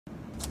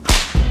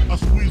You,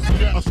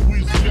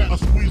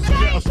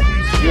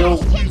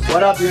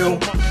 what up, you?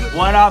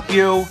 What up,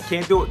 you?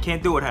 Can't do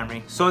it,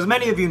 Henry. So as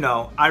many of you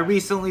know, I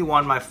recently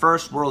won my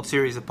first World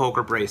Series of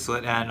Poker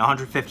bracelet and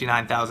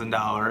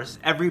 $159,000.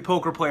 Every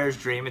poker player's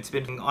dream. It's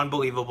been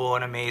unbelievable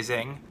and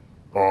amazing.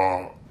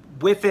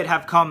 With it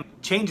have come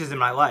changes in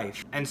my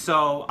life. And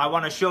so I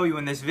want to show you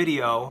in this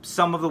video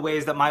some of the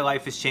ways that my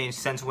life has changed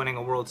since winning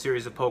a World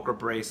Series of Poker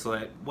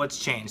bracelet. What's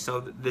changed? So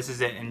this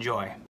is it.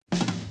 Enjoy.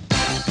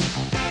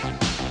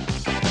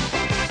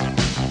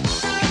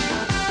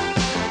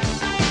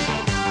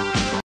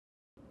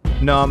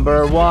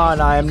 Number 1,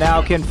 I am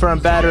now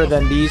confirmed better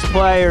than these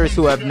players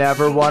who have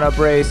never won a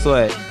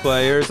bracelet.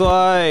 Players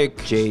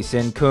like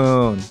Jason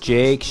Kuhn,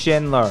 Jake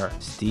Schindler,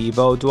 Steve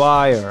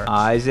O'Dwyer,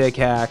 Isaac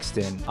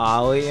Haxton,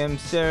 Ali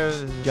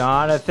Imser,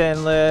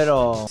 Jonathan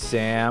Little,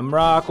 Sam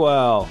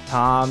Rockwell,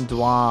 Tom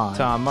Dwan,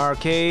 Tom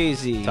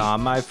Marchese,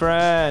 Tom my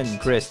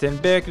friend, Kristen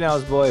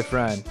Bicknell's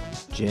boyfriend,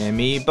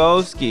 Jimmy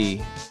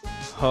Boski,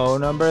 Ho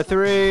number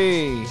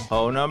 3,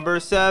 Ho number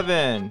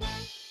 7,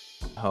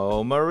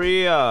 Ho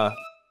Maria,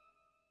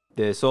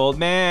 this old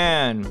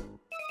man,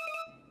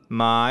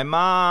 my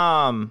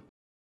mom,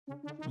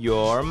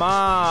 your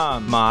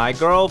mom, my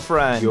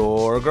girlfriend,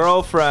 your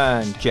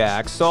girlfriend,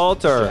 Jack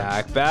Salter,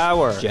 Jack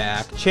Bauer,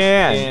 Jack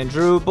Chan,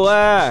 Andrew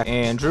Black,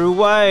 Andrew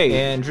White,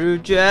 Andrew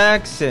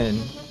Jackson,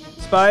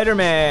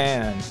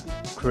 Spider-Man,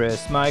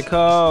 Chris my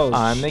coach,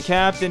 I'm the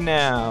captain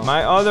now,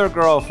 my other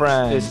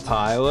girlfriend, this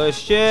pile of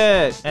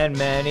shit, and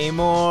many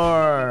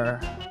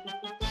more.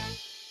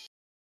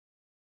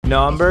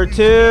 Number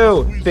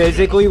 2,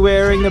 physically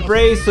wearing the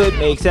bracelet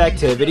makes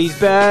activities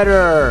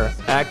better.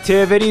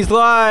 Activities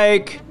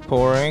like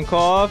pouring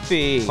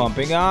coffee,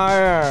 pumping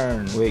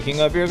iron, waking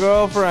up your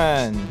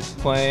girlfriend,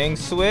 playing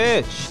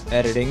Switch,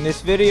 editing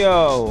this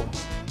video,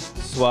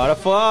 swat a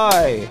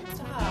fly,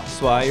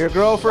 swat your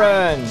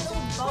girlfriend,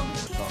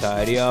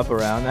 tidy up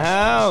around the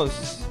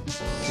house,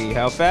 see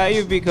how fat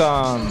you've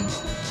become.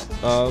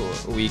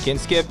 We can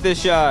skip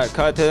this shot,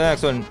 cut to the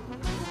next one,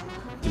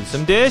 do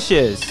some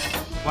dishes.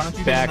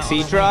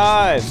 Backseat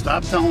drive.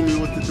 Stop telling me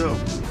what to do.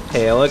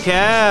 Hail a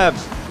cab.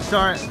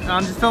 Sorry,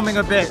 I'm just filming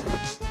a bit.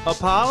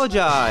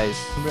 Apologize.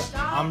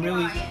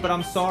 But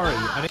I'm sorry.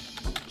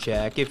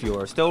 Check if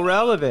you're still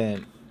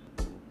relevant.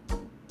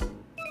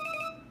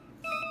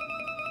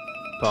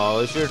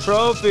 Polish your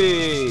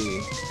trophy.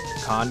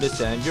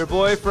 Condescend your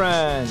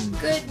boyfriend.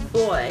 Good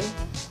boy.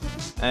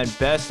 And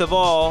best of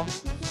all,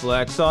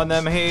 flex on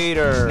them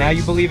haters. Now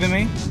you believe in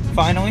me?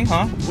 Finally,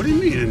 huh? What do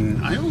you mean?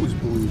 I always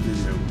believed in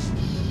you.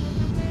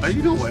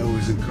 You know I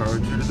always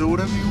encourage you to do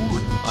whatever you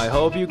want. I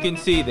hope you can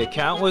see the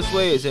countless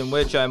ways in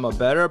which I'm a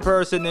better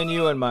person than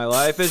you and my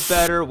life is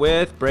better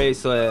with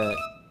bracelet.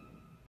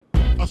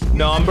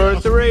 Number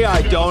 3,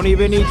 I don't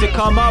even need to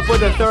come up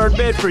with a third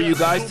bit for you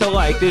guys to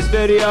like this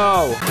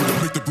video.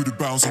 Hit the booty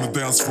bounce on the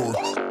dance floor.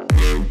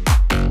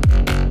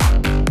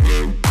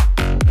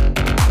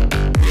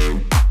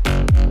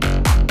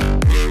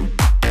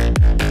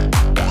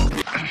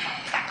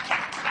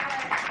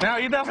 Now,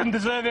 he doesn't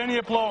deserve any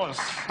applause.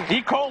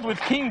 He called with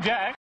King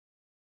Jack.